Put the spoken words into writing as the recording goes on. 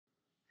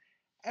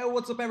Hey,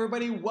 what's up,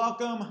 everybody?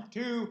 Welcome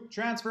to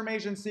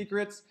Transformation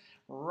Secrets.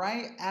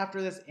 Right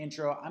after this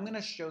intro, I'm going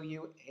to show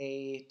you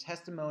a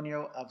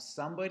testimonial of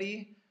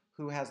somebody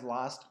who has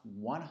lost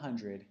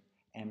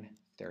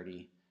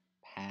 130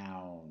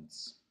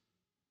 pounds.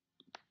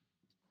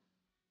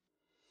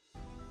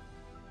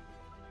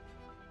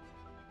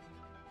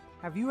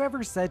 Have you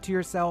ever said to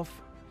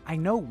yourself, I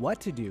know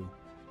what to do,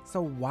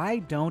 so why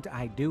don't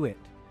I do it?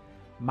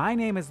 My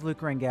name is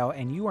Luke Rangel,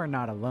 and you are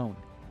not alone.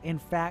 In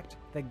fact,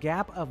 the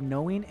gap of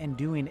knowing and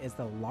doing is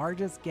the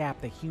largest gap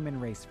the human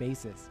race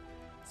faces.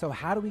 So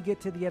how do we get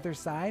to the other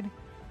side?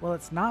 Well,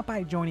 it's not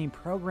by joining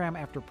program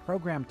after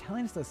program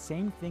telling us the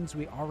same things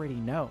we already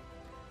know.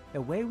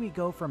 The way we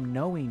go from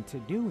knowing to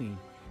doing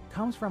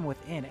comes from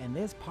within, and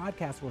this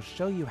podcast will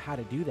show you how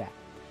to do that.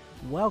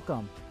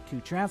 Welcome to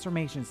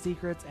Transformation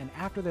Secrets, and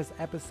after this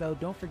episode,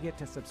 don't forget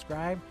to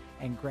subscribe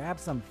and grab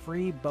some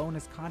free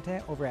bonus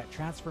content over at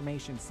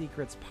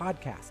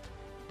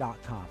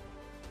transformationsecretspodcast.com.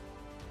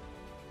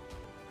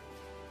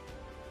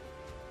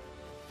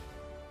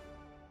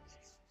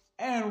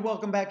 And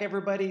welcome back,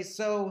 everybody.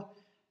 So,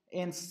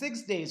 in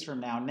 6 days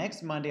from now,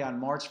 next Monday on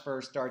March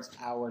 1st, starts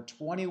our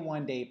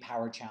 21-day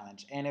power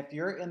challenge. And if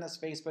you're in this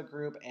Facebook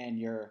group and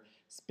you've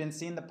been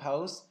seeing the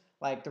posts,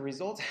 like the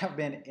results have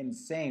been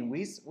insane.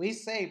 We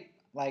say,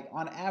 like,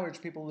 on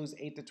average, people lose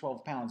 8 to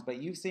 12 pounds, but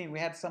you've seen we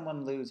had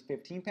someone lose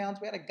 15 pounds.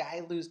 We had a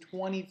guy lose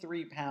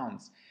 23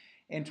 pounds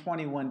in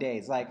 21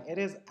 days. Like, it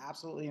is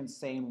absolutely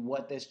insane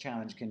what this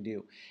challenge can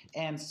do.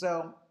 And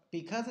so,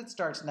 because it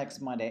starts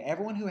next Monday,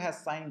 everyone who has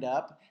signed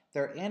up,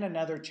 they're in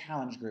another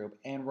challenge group,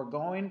 and we're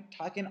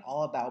talking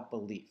all about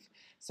belief.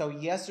 So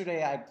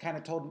yesterday I kind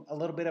of told a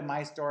little bit of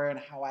my story and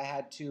how I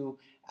had to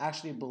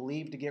actually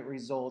believe to get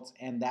results,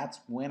 and that's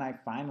when I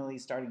finally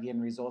started getting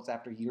results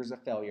after years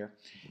of failure.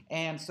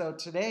 And so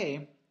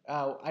today,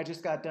 I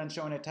just got done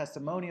showing a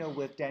testimonial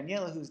with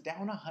Daniela, who's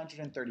down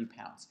 130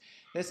 pounds.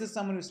 This is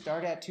someone who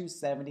started at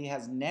 270,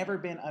 has never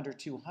been under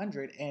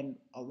 200, and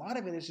a lot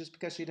of it is just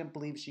because she didn't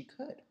believe she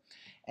could.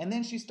 And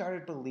then she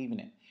started believing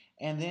it.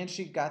 And then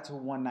she got to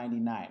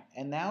 199.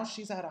 And now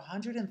she's at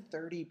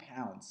 130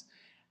 pounds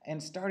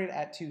and started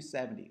at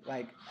 270.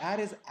 Like, that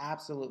is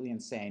absolutely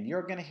insane.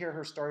 You're going to hear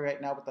her story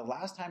right now, but the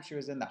last time she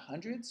was in the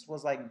hundreds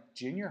was like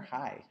junior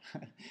high,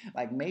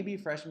 like maybe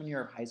freshman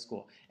year of high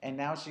school. And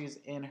now she's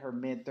in her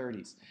mid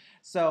 30s.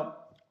 So,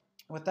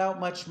 without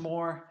much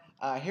more,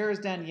 here is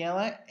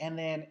Daniela. And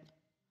then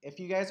if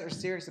you guys are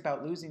serious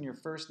about losing your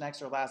first,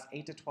 next, or last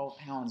 8 to 12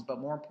 pounds, but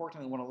more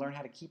importantly, want to learn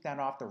how to keep that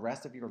off the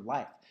rest of your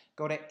life,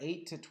 go to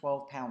 8 to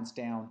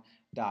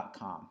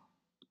 12poundsdown.com.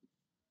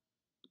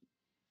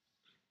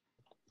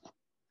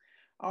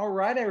 All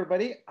right,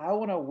 everybody. I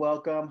want to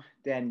welcome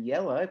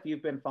Daniela. If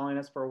you've been following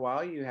us for a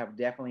while, you have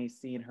definitely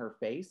seen her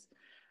face.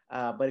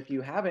 But if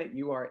you haven't,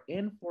 you are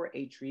in for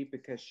a treat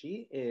because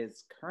she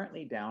is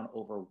currently down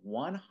over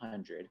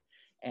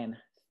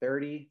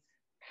 130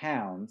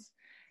 pounds.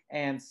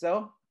 And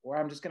so,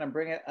 I'm just going to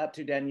bring it up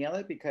to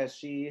Daniela because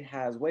she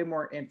has way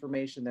more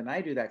information than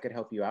I do that could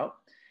help you out.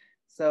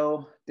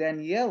 So,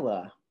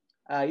 Daniela,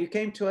 you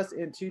came to us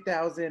in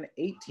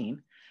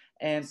 2018.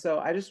 And so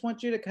I just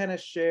want you to kind of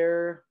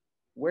share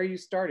where you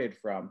started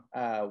from.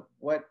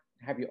 What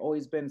have you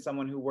always been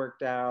someone who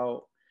worked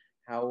out?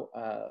 How,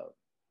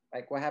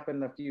 like, what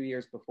happened a few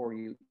years before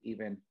you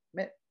even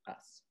met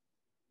us?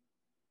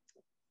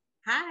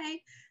 Hi.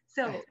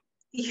 So,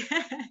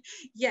 yeah,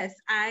 yes,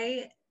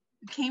 I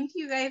came to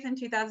you guys in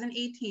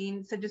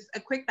 2018. So, just a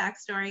quick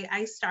backstory.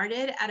 I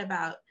started at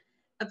about,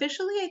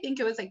 officially, I think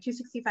it was like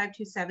 265,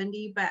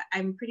 270, but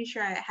I'm pretty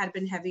sure I had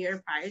been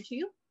heavier prior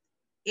to.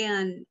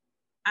 And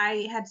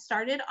I had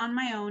started on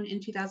my own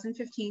in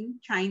 2015,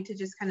 trying to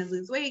just kind of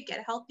lose weight,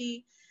 get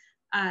healthy.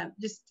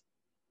 Just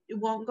it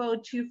won't go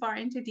too far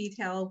into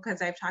detail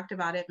because I've talked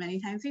about it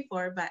many times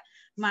before, but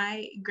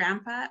my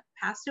grandpa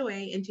passed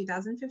away in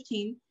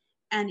 2015,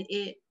 and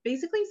it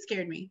basically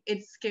scared me.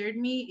 It scared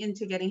me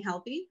into getting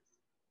healthy,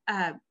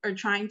 or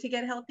trying to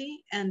get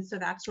healthy. And so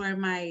that's where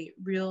my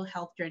real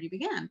health journey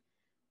began.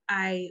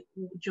 I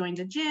joined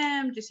a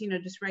gym, just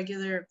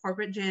regular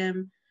corporate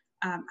gym,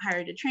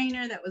 hired a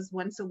trainer that was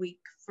once a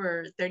week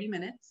for 30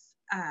 minutes.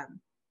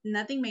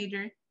 Nothing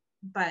major,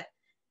 but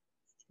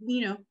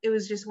it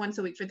was just once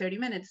a week for 30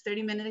 minutes.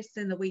 30 minutes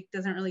in the week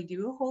doesn't really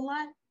do a whole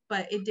lot,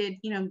 but it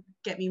did,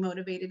 get me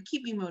motivated,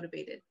 keep me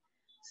motivated.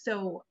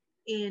 So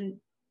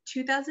in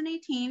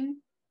 2018,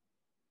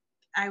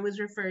 I was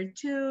referred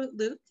to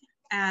Luke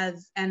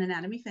as an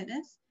Anatomy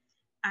Fitness.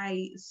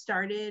 I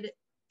started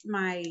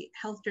my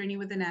health journey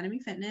with Anatomy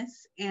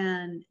Fitness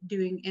and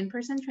doing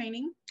in-person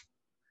training.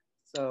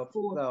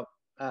 We'll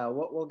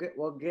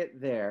get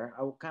there.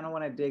 I kind of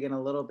want to dig in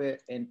a little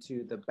bit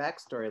into the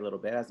backstory a little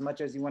bit, as much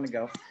as you want to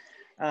go.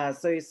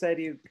 So you said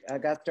you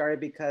got started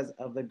because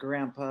of the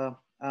grandpa.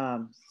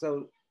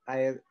 So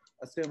I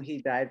assume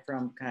he died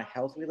from kind of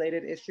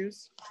health-related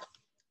issues.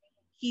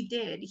 He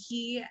did.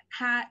 He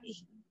had,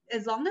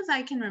 as long as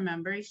I can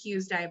remember, he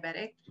was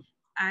diabetic.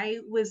 I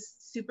was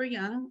super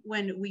young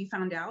when we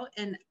found out,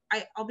 and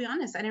I'll be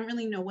honest, I didn't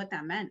really know what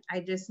that meant. I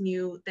just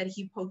knew that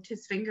he poked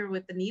his finger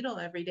with the needle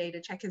every day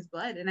to check his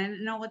blood, and I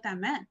didn't know what that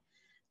meant.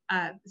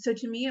 So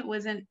to me, it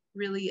wasn't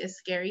really a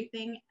scary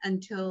thing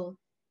until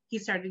he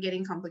started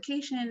getting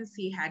complications.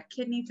 He had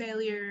kidney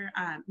failure.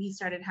 He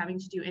started having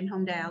to do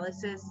in-home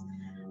dialysis.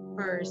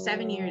 For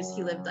 7 years,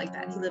 he lived like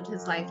that. He lived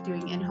his life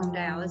doing in-home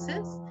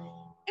dialysis,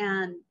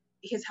 and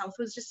his health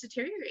was just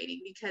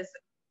deteriorating because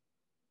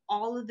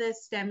all of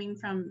this stemming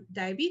from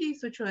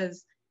diabetes, which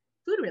was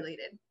food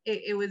related.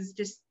 It was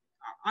just,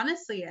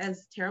 honestly,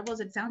 as terrible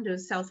as it sounds, it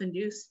was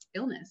self-induced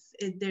illness.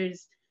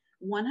 There's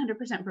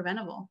 100%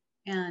 preventable.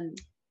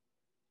 And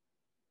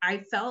I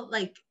felt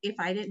like if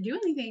I didn't do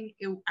anything,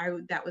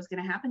 that was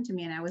going to happen to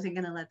me, and I wasn't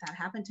going to let that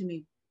happen to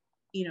me,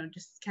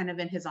 just kind of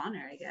in his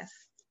honor, I guess.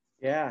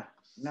 Yeah,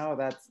 no,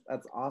 that's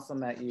awesome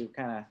that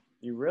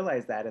you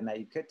realize that, and that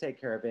you could take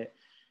care of it.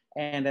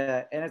 And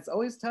it's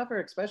always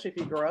tougher, especially if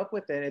you grow up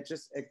with it.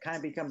 It kind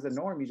of becomes the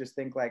norm. You just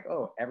think like,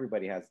 oh,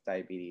 everybody has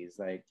diabetes.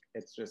 Like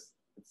it's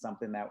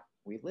something that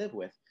we live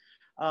with.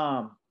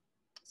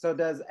 So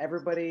does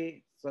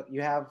everybody? So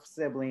you have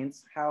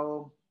siblings.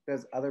 How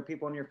does other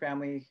people in your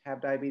family have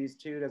diabetes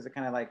too? Does it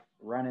kind of like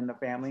run in the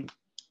family?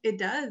 It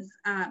does.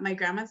 My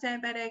grandma's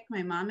diabetic.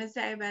 My mom is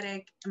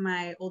diabetic.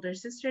 My older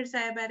sister's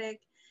diabetic.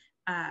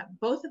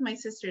 Both of my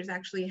sisters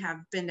actually have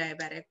been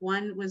diabetic.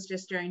 One was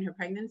just during her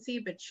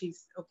pregnancy, but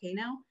she's okay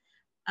now.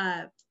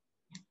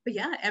 But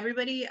yeah,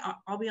 everybody,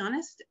 I'll be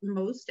honest,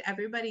 most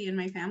everybody in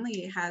my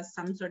family has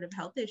some sort of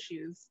health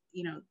issues,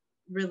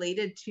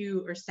 related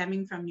to or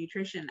stemming from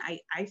nutrition.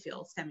 I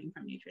feel stemming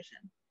from nutrition.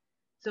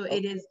 So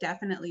It is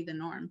definitely the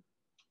norm.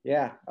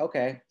 Yeah.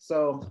 Okay.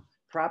 So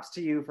props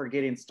to you for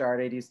getting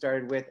started. You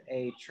started with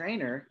a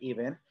trainer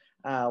even.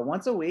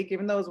 Once a week,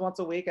 even though it's once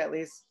a week, at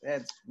least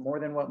it's more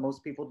than what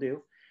most people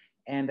do.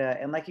 And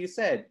like you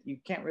said, you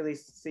can't really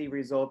see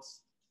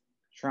results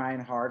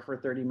trying hard for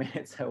 30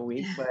 minutes a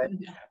week,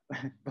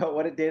 but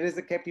what it did is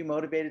it kept you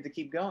motivated to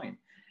keep going.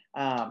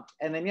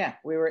 And then, yeah,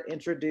 we were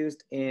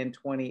introduced in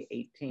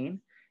 2018.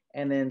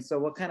 And then, so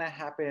what kind of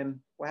happened?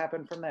 What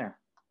happened from there?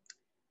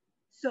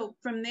 So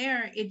from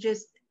there,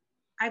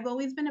 I've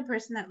always been a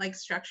person that likes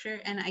structure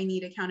and I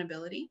need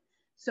accountability.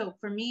 So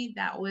for me,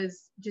 that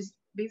was just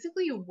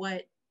basically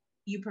what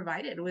you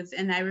provided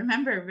and I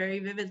remember very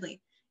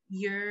vividly,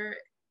 your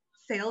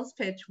sales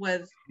pitch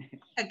was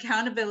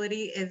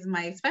accountability is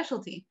my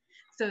specialty.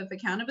 So if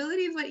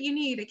accountability is what you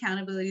need,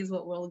 accountability is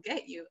what will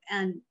get you.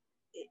 And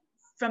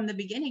from the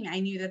beginning,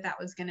 I knew that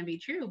was going to be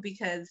true,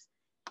 because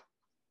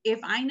if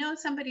I know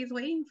somebody's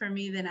waiting for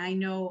me, then I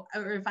know,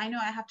 or if I know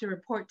I have to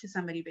report to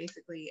somebody,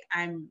 basically,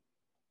 I'm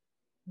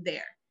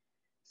there.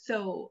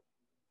 So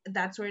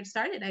that's where it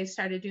started. I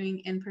started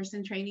doing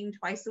in-person training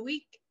twice a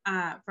week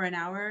for an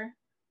hour,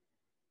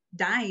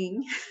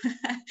 dying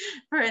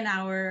for an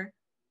hour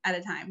at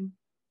a time.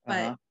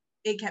 But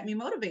it kept me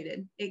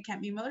motivated. It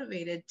kept me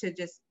motivated to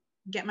just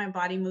get my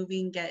body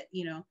moving,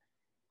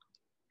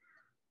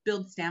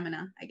 build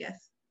stamina, I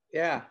guess.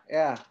 Yeah.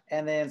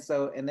 And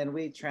then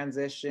we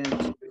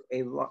transitioned to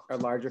a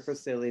larger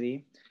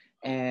facility,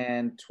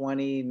 and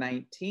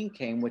 2019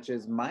 came, which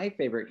is my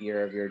favorite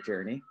year of your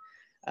journey,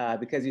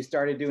 because you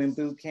started doing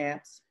boot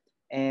camps,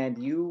 and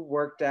you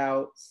worked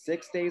out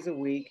 6 days a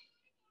week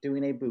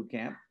doing a boot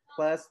camp,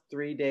 plus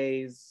 3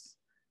 days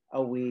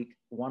a week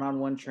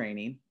one-on-one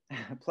training.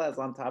 Plus,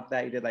 on top of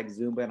that, you did like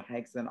Zumba and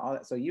hikes and all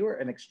that. So you were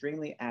an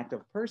extremely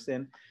active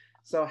person.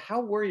 So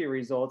how were your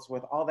results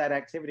with all that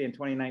activity in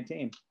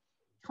 2019?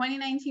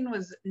 2019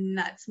 was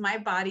nuts. My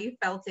body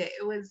felt it.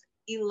 It was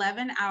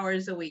 11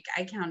 hours a week.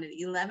 I counted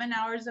 11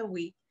 hours a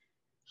week.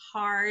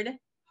 Hard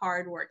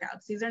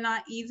workouts. These are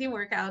not easy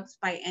workouts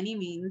by any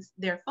means.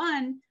 They're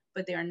fun,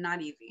 but they are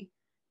not easy.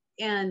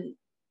 And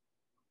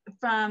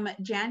from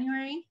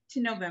January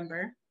to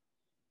November,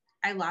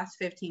 I lost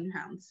 15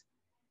 pounds.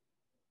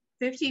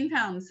 15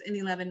 pounds in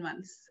 11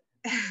 months.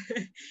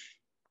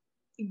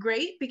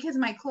 Great, because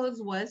my clothes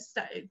was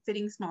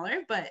fitting smaller,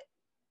 but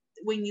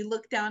when you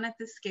look down at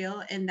the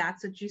scale and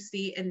that's what you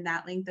see in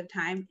that length of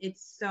time,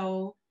 it's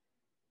so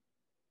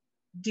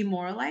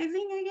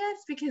demoralizing, I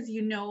guess, because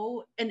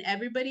and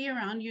everybody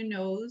around you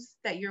knows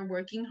that you're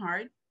working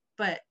hard,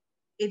 but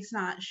it's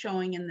not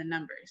showing in the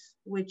numbers,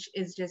 which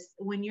is just,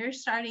 when you're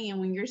starting and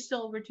when you're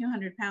still over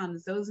 200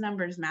 pounds, those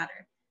numbers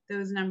matter.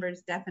 Those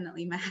numbers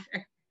definitely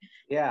matter.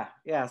 Yeah.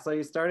 So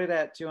you started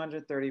at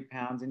 230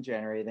 pounds in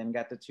January, then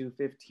got to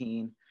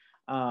 215.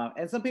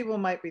 And some people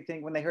might be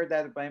thinking, when they heard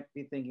that, might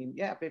be thinking,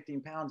 yeah,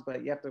 15 pounds,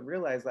 but you have to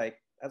realize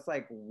that's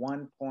like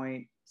 1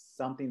 point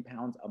something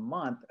pounds a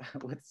month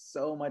with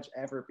so much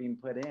effort being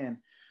put in.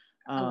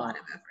 A lot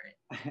of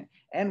effort.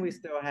 And we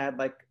still had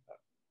like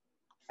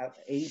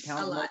 80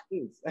 pounds more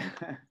foods.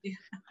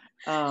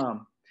 Yeah.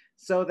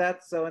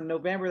 So in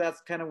November, that's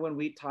kind of when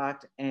we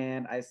talked,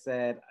 and I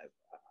said,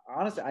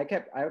 honestly, I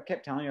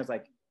kept telling you, I was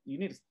like, you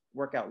need to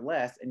work out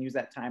less and use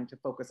that time to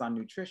focus on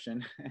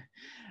nutrition.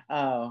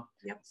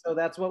 Yep. So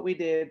that's what we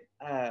did.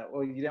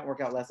 Well, you didn't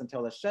work out less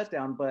until the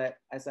shutdown, but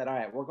I said, all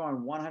right, we're going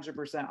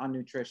 100% on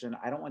nutrition.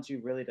 I don't want you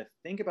really to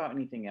think about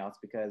anything else,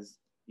 because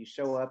you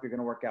show up, you're going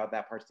to work out,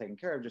 that part's taken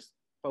care of. Just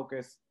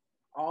focus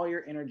all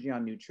your energy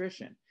on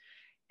nutrition.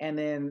 And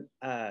then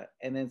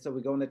so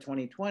we go into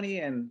 2020,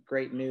 and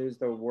great news,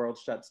 the world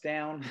shuts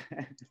down.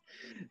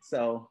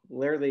 So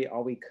literally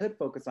all we could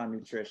focus on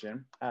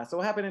nutrition. So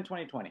what happened in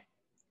 2020?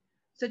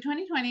 So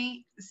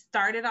 2020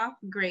 started off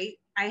great.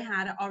 I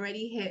had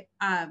already hit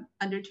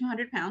under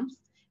 200 pounds.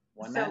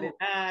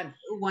 199.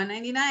 So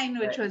 199,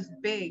 which was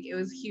big. It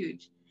was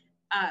huge.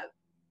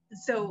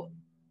 So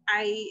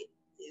I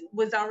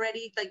was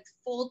already like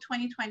full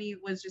 2020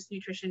 was just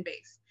nutrition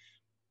based.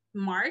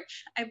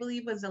 March, I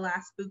believe, was the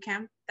last boot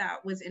camp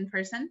that was in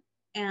person.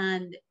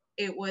 And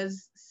it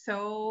was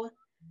so,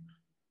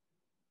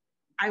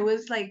 I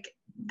was like,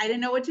 I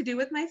didn't know what to do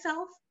with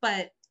myself,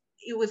 but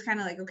it was kind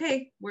of like,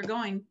 okay, we're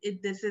going.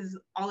 This is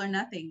all or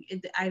nothing.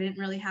 I didn't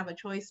really have a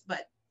choice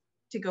but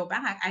to go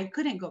back. I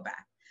couldn't go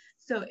back.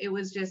 So it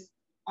was just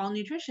all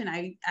nutrition.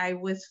 I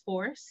was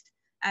forced,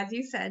 as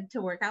you said,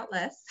 to work out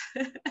less.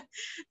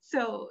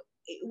 So,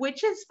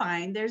 which is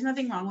fine. There's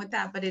nothing wrong with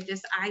that, but I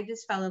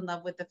just fell in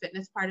love with the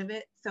fitness part of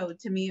it. So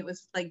to me, it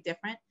was like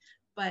different,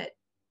 but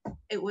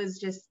it was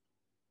just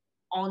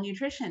all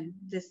nutrition,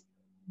 just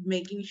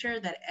making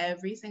sure that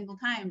every single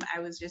time I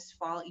was just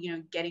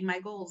getting my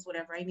goals,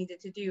 whatever I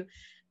needed to do,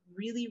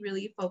 really,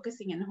 really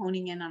focusing and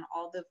honing in on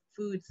all the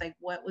foods, like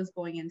what was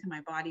going into my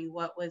body,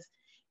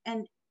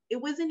 and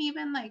it wasn't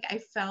even like I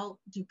felt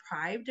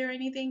deprived or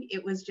anything.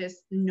 It was just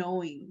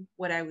knowing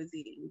what I was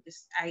eating.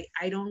 Just,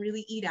 I don't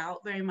really eat out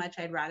very much.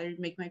 I'd rather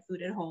make my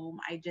food at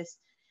home.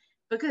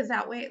 Because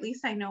that way, at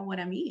least I know what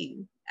I'm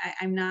eating.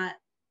 I'm not,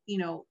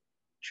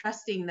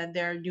 trusting that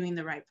they're doing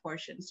the right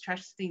portions,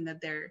 trusting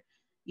that they're,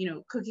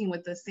 cooking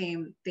with the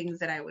same things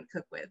that I would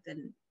cook with.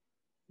 And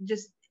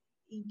just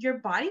your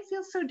body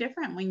feels so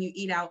different when you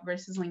eat out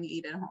versus when you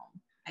eat at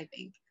home, I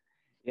think.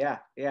 Yeah.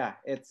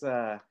 It's,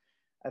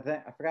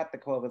 I forgot the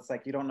quote. It's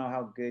like, you don't know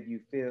how good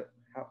you feel,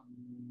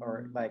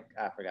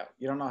 I forgot.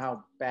 You don't know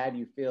how bad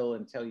you feel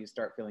until you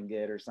start feeling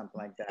good, or something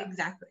like that.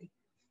 Exactly.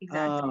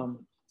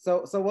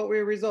 So what were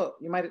your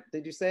results?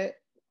 Did you say it?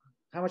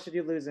 How much did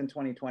you lose in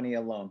 2020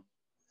 alone?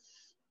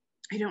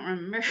 I don't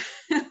remember.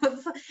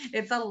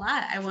 It's a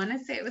lot. I want to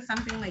say it was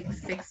something like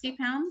 60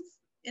 pounds.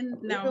 It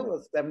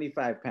was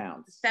 75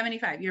 pounds.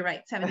 75. You're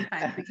right.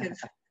 75,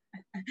 because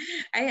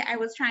I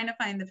was trying to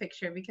find the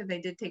picture because I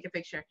did take a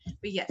picture,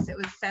 but yes, it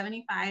was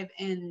 75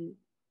 in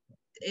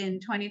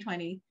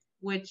 2020,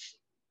 which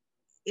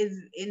is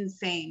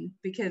insane,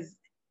 because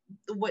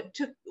what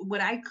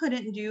I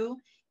couldn't do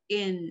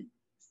in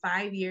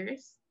 5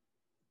 years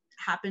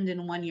happened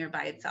in 1 year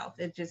by itself.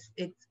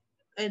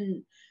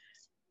 And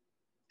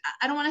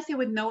I don't want to say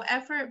with no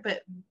effort,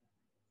 but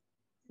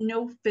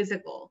no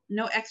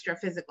extra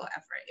physical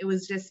effort. It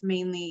was just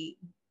mainly,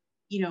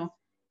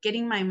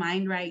 getting my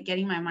mind right,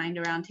 getting my mind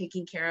around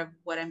taking care of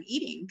what I'm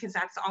eating, because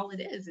that's all it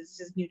is. It's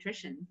just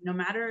nutrition. No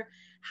matter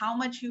how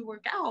much you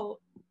work out,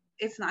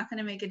 it's not going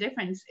to make a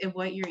difference if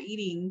what you're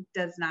eating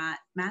does not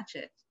match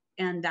it.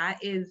 And that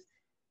is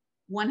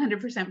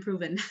 100%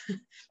 proven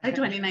by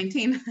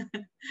 2019.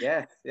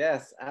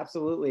 Yes,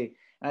 absolutely.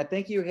 And I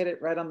think you hit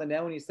it right on the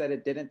nail when you said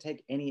it didn't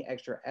take any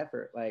extra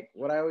effort. Like,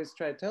 what I always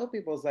try to tell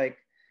people is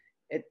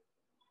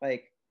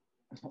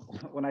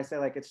when I say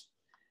it's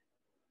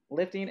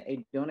lifting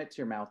a donut to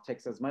your mouth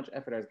takes as much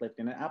effort as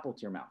lifting an apple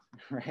to your mouth,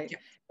 right? Yeah.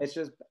 It's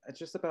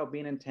just about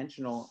being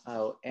intentional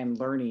and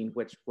learning,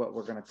 what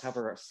we're going to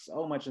cover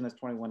so much in this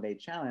 21-day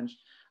challenge,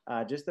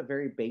 just the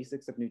very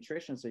basics of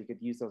nutrition, so you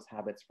could use those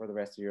habits for the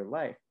rest of your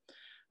life.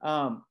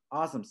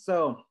 Awesome.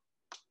 So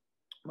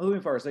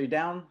moving forward, so you're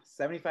down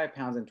 75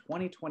 pounds in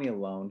 2020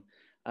 alone.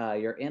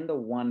 You're in the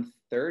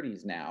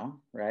 130s now,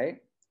 right?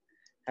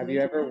 Have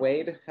you ever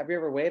weighed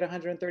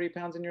 130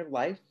 pounds in your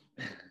life?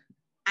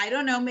 I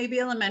don't know, maybe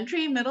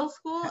elementary, middle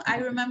school. I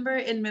remember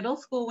in middle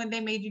school when they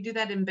made you do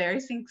that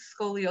embarrassing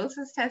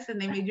scoliosis test and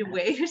they made you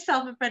weigh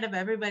yourself in front of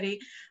everybody.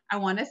 I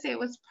want to say it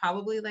was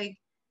probably like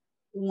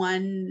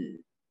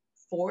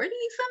 140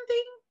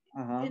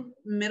 something in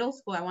middle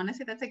school. I want to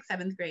say that's like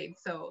 7th grade.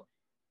 So,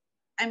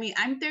 I mean,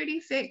 I'm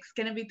 36,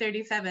 gonna be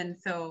 37.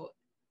 So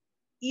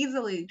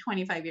easily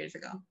 25 years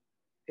ago.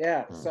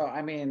 Yeah. So,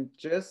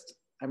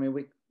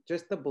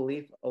 just the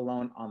belief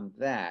alone on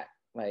that,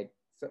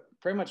 so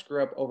pretty much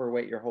grew up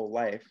overweight your whole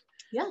life.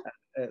 Yeah.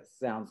 It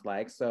sounds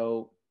like.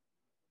 So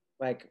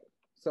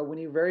when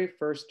you very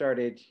first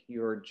started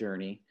your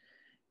journey,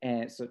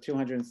 and so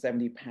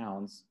 270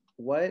 pounds,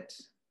 what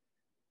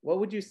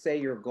would you say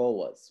your goal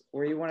was?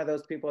 Were you one of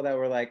those people that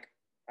were like,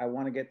 I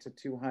want to get to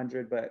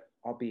 200, but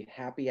I'll be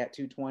happy at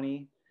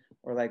 220?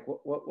 Or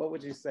what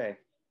would you say?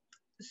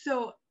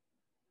 So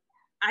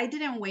I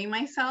didn't weigh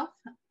myself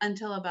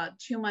until about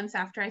 2 months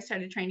after I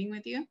started training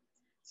with you.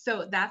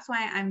 So that's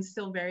why I'm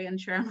still very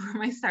unsure on where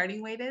my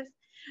starting weight is,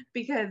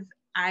 because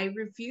I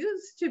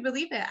refuse to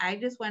believe it. I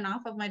just went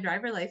off of my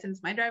driver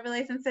license. My driver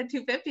license said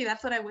 250.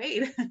 That's what I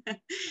weighed.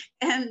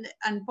 And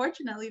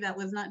unfortunately, that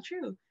was not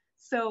true.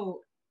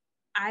 So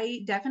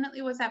I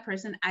definitely was that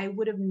person. I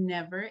would have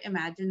never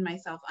imagined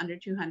myself under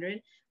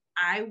 200.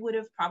 I would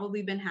have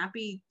probably been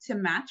happy to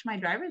match my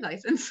driver's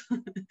license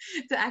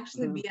to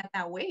actually be at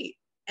that weight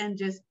and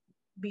just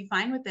be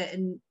fine with it.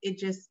 And it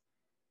just,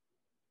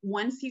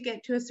 once you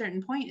get to a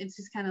certain point, it's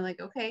just kind of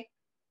like, okay,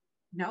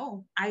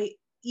 no,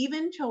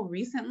 even till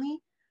recently,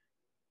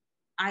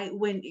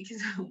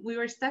 because we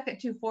were stuck at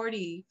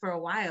 240 for a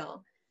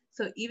while.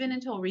 So even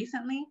until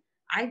recently,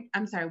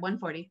 I'm sorry,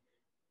 140.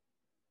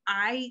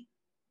 I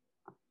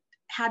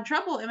had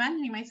trouble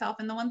imagining myself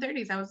in the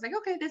 130s. I was like,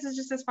 okay, this is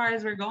just as far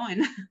as we're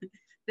going.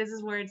 This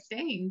is where it's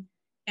staying.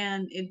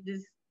 And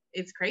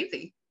it's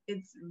crazy.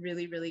 It's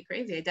really, really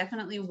crazy. I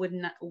definitely would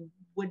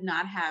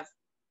not have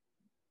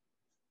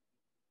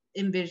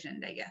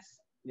envisioned, I guess.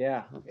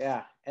 Yeah.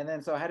 And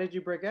then, so how did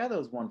you break out of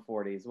those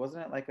 140s?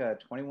 Wasn't it like a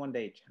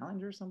 21-day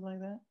challenge or something like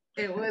that?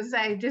 It was,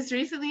 I just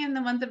recently in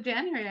the month of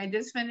January, I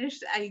just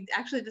finished,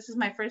 this is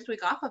my first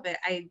week off of it.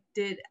 I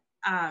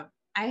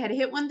had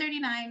hit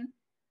 139,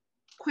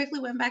 quickly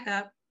went back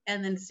up,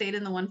 and then stayed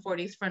in the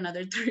 140s for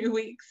another 3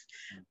 weeks.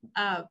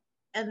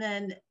 And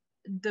then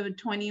the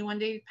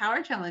 21-day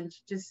power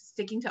challenge, just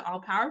sticking to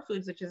all power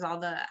foods, which is all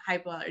the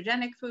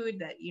hypoallergenic food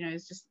that,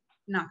 is just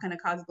not going to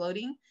cause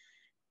bloating,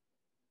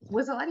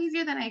 was a lot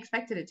easier than I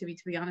expected it to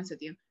be honest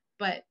with you.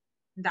 But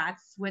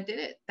that's what did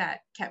it.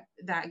 That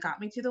got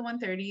me to the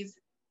 130s,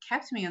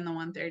 kept me in the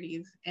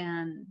 130s,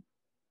 and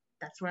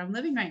that's where I'm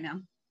living right now,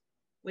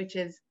 which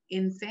is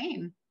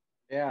insane.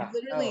 Yeah. I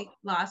literally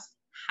lost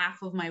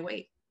half of my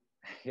weight.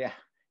 Yeah.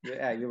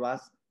 You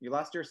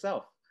lost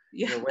yourself.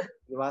 Yeah.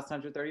 You lost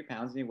 130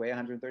 pounds and you weigh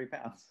 130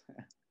 pounds.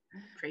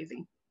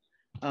 Crazy.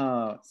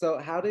 So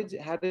how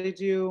did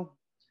you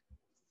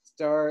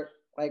start,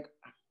 like,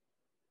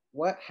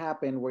 what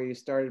happened where you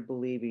started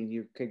believing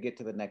you could get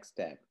to the next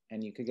step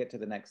and you could get to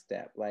the next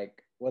step?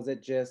 Like, was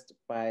it just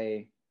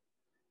by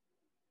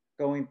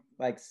going,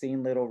 like,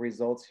 seeing little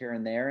results here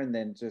and there, and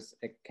then just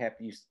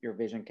your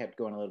vision kept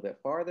going a little bit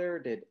farther?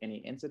 Did any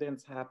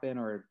incidents happen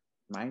or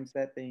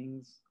mindset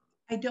things?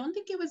 I don't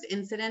think it was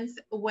incidents.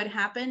 What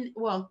happened,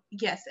 well,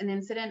 yes, an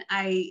incident.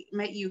 I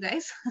met you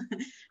guys,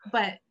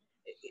 but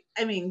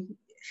I mean,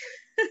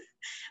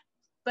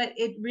 but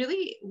it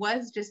really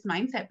was just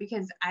mindset,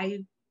 because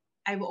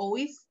I've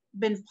always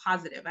been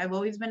positive. I've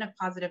always been a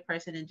positive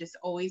person and just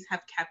always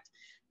have kept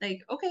like,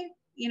 okay,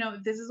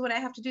 this is what I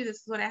have to do. This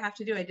is what I have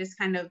to do. I just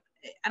kind of,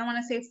 I don't want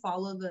to say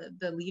follow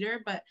the leader,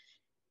 but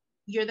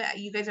you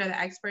guys are the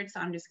experts. So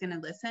I'm just going to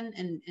listen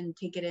and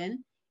take it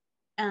in.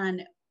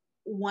 And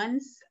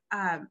once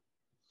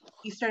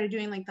you started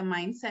doing like the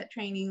mindset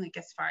training, like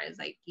as far as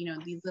like,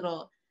 these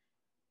little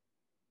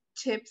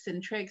tips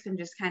and tricks, and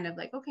just kind of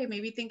like, okay,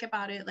 maybe think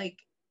about it. Like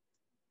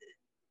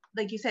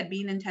you said,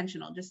 being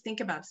intentional, just think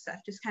about stuff,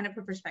 just kind of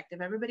put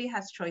perspective. Everybody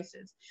has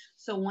choices.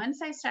 So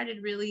once I started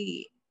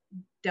really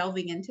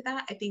delving into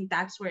that, I think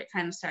that's where it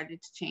kind of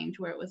started to change,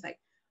 where it was like,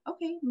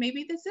 okay,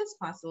 maybe this is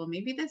possible.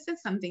 Maybe this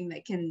is something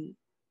that can,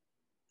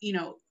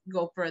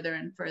 go further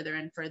and further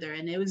and further.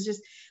 And it was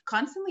just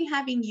constantly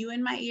having you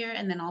in my ear,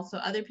 and then also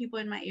other people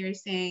in my ear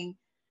saying,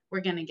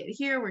 we're going to get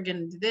here, we're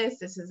going to do this.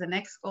 This is the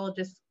next goal.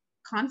 Just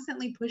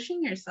constantly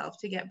pushing yourself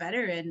to get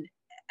better, and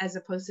as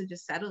opposed to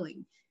just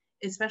settling.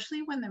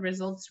 Especially when the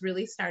results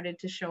really started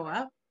to show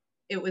up,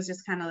 it was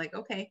just kind of like,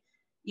 okay,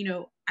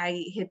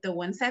 I hit the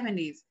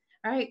 170s.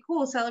 All right,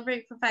 cool.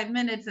 Celebrate for 5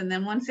 minutes, and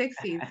then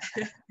 160s.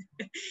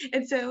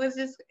 And so it was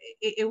just,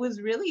 it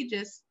was really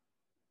just,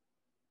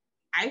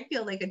 I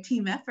feel like a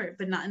team effort,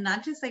 but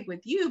not just like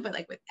with you, but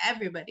like with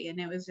everybody. And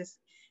it was just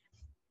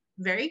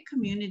very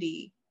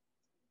community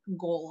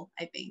goal.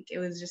 I think it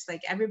was just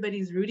like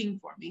everybody's rooting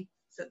for me.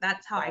 So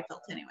that's how I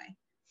felt anyway.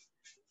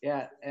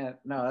 Yeah, and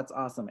no, that's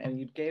awesome. And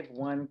you gave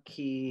one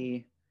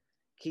key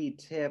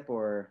tip,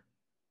 or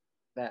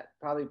that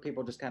probably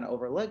people just kind of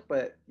overlook,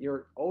 but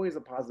you're always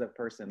a positive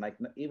person. Like,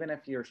 even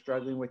if you're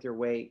struggling with your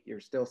weight, you're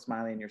still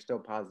smiling, you're still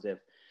positive.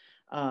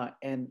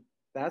 And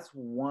that's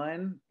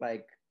one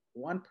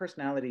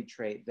personality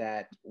trait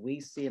that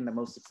we see in the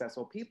most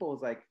successful people,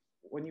 is like,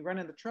 when you run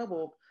into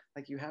trouble,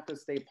 like, you have to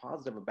stay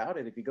positive about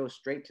it. If you go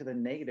straight to the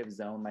negative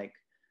zone, like,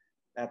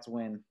 that's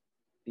when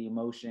the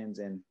emotions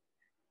and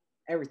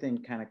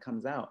everything kind of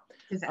comes out.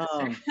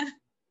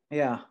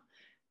 Yeah.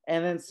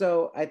 And then,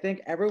 so I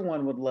think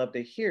everyone would love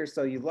to hear,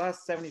 so you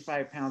lost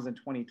 75 pounds in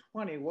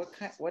 2020.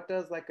 What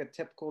does like a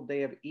typical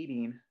day of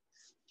eating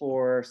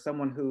for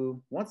someone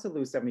who wants to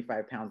lose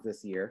 75 pounds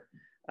this year?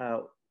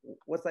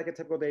 What's like a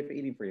typical day for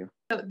eating for you?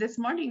 So this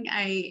morning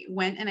I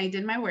went and I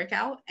did my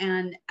workout,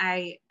 and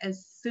I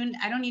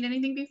don't eat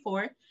anything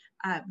before,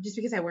 just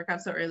because I work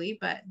out so early,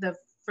 but the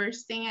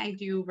first thing I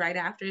do right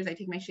after is I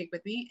take my shake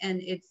with me,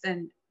 and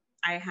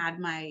I had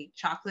my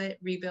chocolate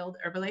Rebuild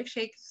Herbalife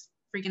shakes,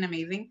 freaking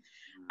amazing.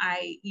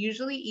 I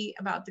usually eat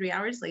about 3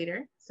 hours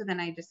later. So then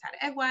I just had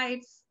egg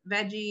whites,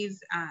 veggies,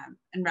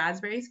 and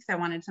raspberries, because I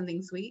wanted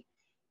something sweet.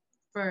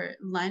 For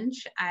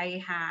lunch,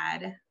 I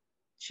had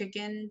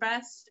chicken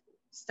breast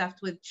stuffed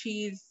with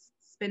cheese,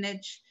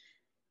 spinach,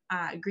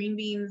 green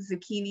beans,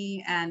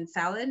 zucchini, and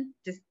salad.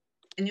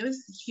 And it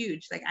was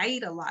huge. Like, I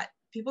eat a lot.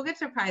 People get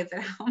surprised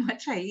at how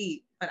much I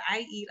eat, but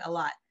I eat a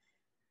lot.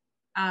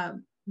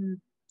 Um,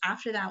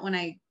 After that, when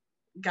I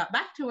got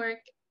back to work,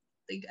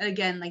 like,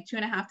 again, like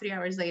 2.5, 3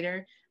 hours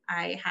later,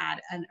 I had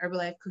an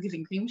Herbalife cookies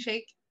and cream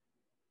shake.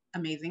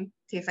 Amazing.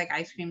 Tastes like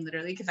ice cream,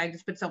 literally, because I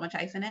just put so much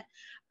ice in it.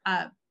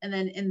 And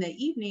then in the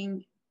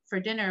evening for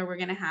dinner, we're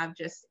going to have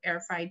just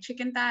air fried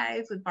chicken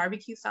thighs with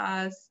barbecue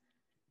sauce,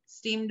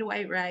 steamed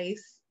white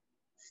rice,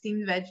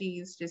 steamed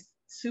veggies, just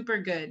super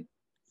good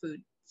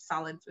food,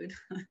 solid food.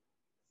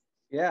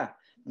 Yeah.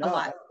 A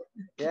lot.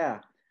 Yeah.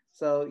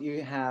 So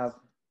you had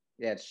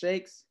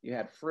shakes, you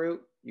had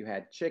fruit, you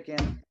had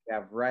chicken, you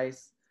have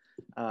rice,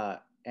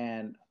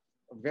 and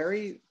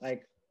very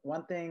like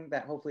one thing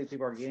that hopefully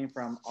people are getting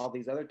from all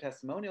these other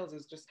testimonials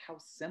is just how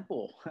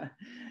simple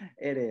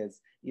it is.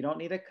 You don't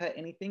need to cut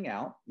anything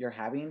out. You're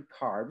having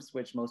carbs,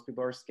 which most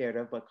people are scared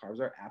of, but carbs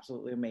are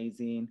absolutely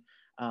amazing.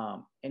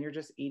 And you're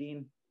just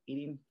eating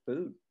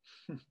food.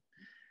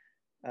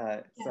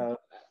 So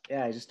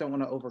yeah, I just don't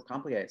want to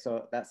overcomplicate it.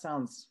 So that's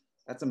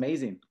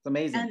amazing. It's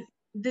amazing. And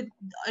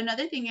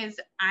another thing is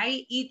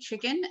I eat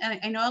chicken, and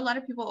I know a lot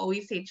of people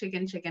always say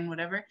chicken,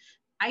 whatever.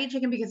 I eat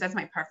chicken because that's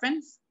my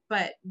preference,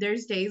 but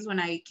there's days when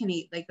I can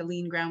eat like a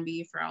lean ground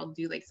beef, or I'll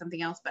do like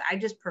something else, but I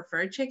just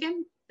prefer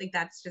chicken. Like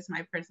that's just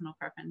my personal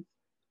preference.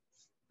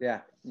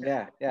 Yeah.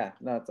 No,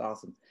 it's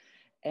awesome.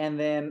 And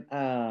then,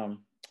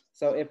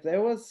 so if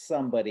there was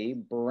somebody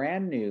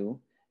brand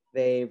new,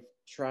 they've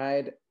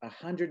tried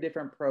 100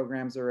 different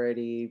programs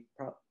already,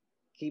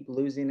 keep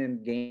losing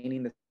and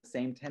gaining the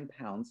same 10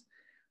 pounds,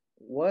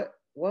 what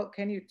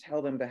can you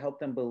tell them to help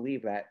them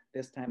believe that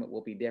this time it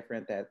will be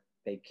different, that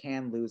they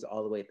can lose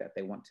all the weight that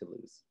they want to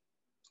lose?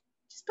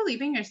 Just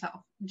believe in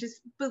yourself.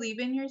 Just believe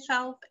in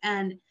yourself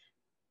and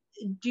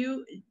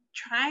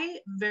try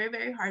very,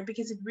 very hard,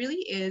 because it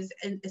really is,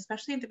 and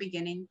especially at the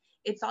beginning,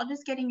 it's all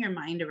just getting your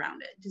mind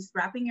around it, just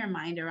wrapping your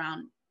mind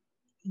around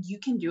you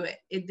can do it.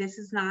 This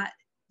is not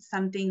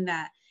something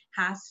that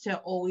has to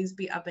always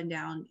be up and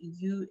down.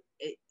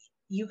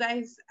 You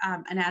guys,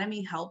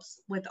 Anatomy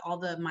helps with all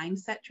the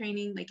mindset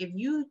training. Like if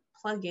you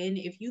plug in,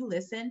 if you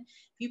listen,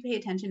 if you pay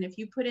attention, if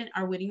you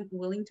are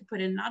willing to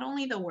put in not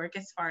only the work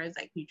as far as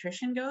like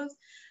nutrition goes,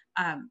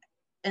 and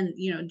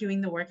doing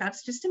the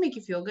workouts just to make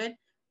you feel good,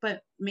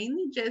 but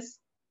mainly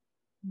just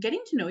getting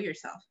to know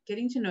yourself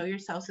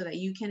so that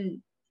you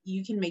can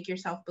make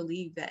yourself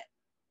believe that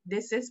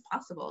this is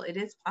possible. It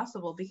is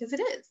possible, because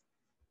it is.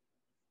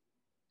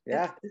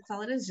 Yeah. That's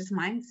all it is, just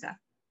mind stuff.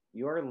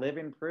 You are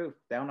living proof,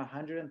 down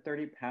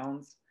 130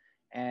 pounds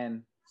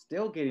and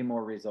still getting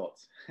more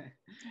results.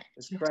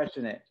 Just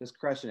crushing it.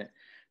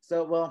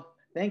 So, well,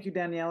 thank you,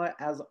 Daniela,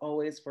 as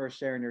always, for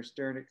sharing your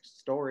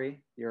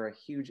story. You're a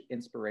huge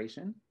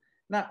inspiration,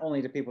 not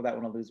only to people that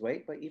want to lose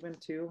weight, but even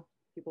to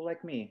people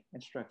like me,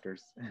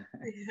 instructors.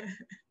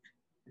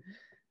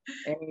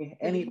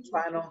 Any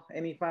final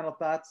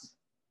thoughts?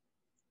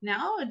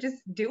 No,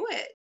 just do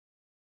it.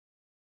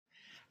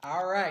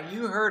 All right,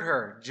 you heard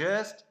her.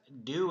 Just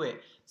do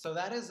it. So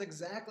that is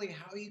exactly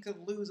how you could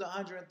lose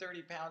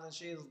 130 pounds, and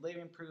she is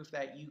living proof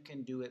that you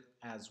can do it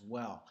as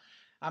well.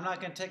 I'm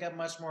not going to take up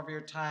much more of your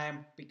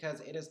time,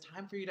 because it is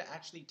time for you to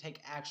actually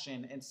take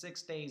action. In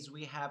 6 days,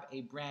 we have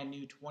a brand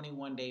new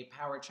 21-day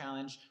power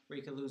challenge where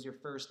you can lose your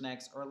first,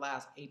 next, or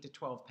last 8 to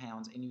 12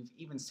 pounds. And you've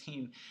even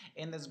seen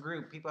in this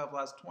group, people have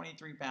lost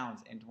 23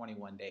 pounds in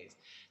 21 days.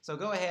 So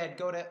go ahead,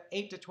 go to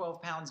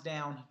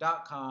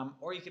 8to12poundsdown.com,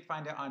 or you can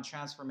find it on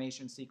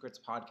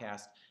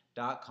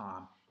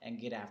transformationsecretspodcast.com and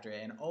get after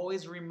it. And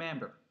always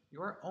remember,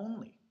 you are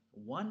only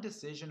one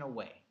decision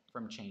away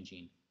from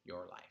changing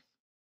your life.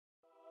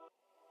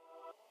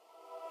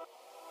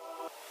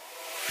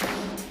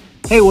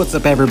 Hey, what's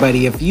up,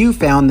 everybody? If you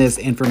found this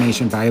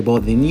information valuable,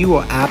 then you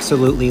will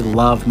absolutely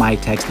love my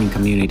texting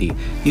community.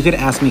 You could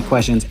ask me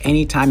questions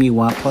anytime you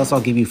want, plus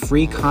I'll give you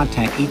free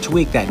content each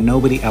week that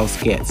nobody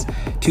else gets.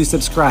 To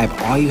subscribe,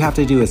 all you have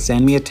to do is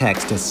send me a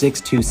text to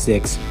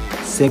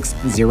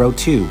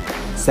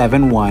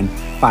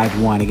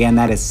 626-602-7151. Again,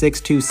 that is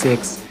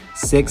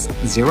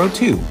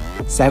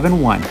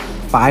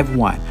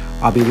 626-602-7151.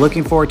 I'll be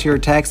looking forward to your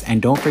text,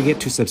 and don't forget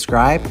to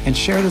subscribe and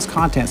share this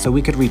content so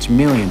we could reach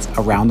millions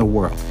around the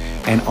world.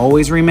 And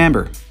always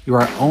remember, you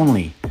are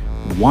only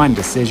one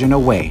decision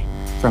away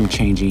from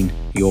changing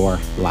your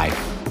life.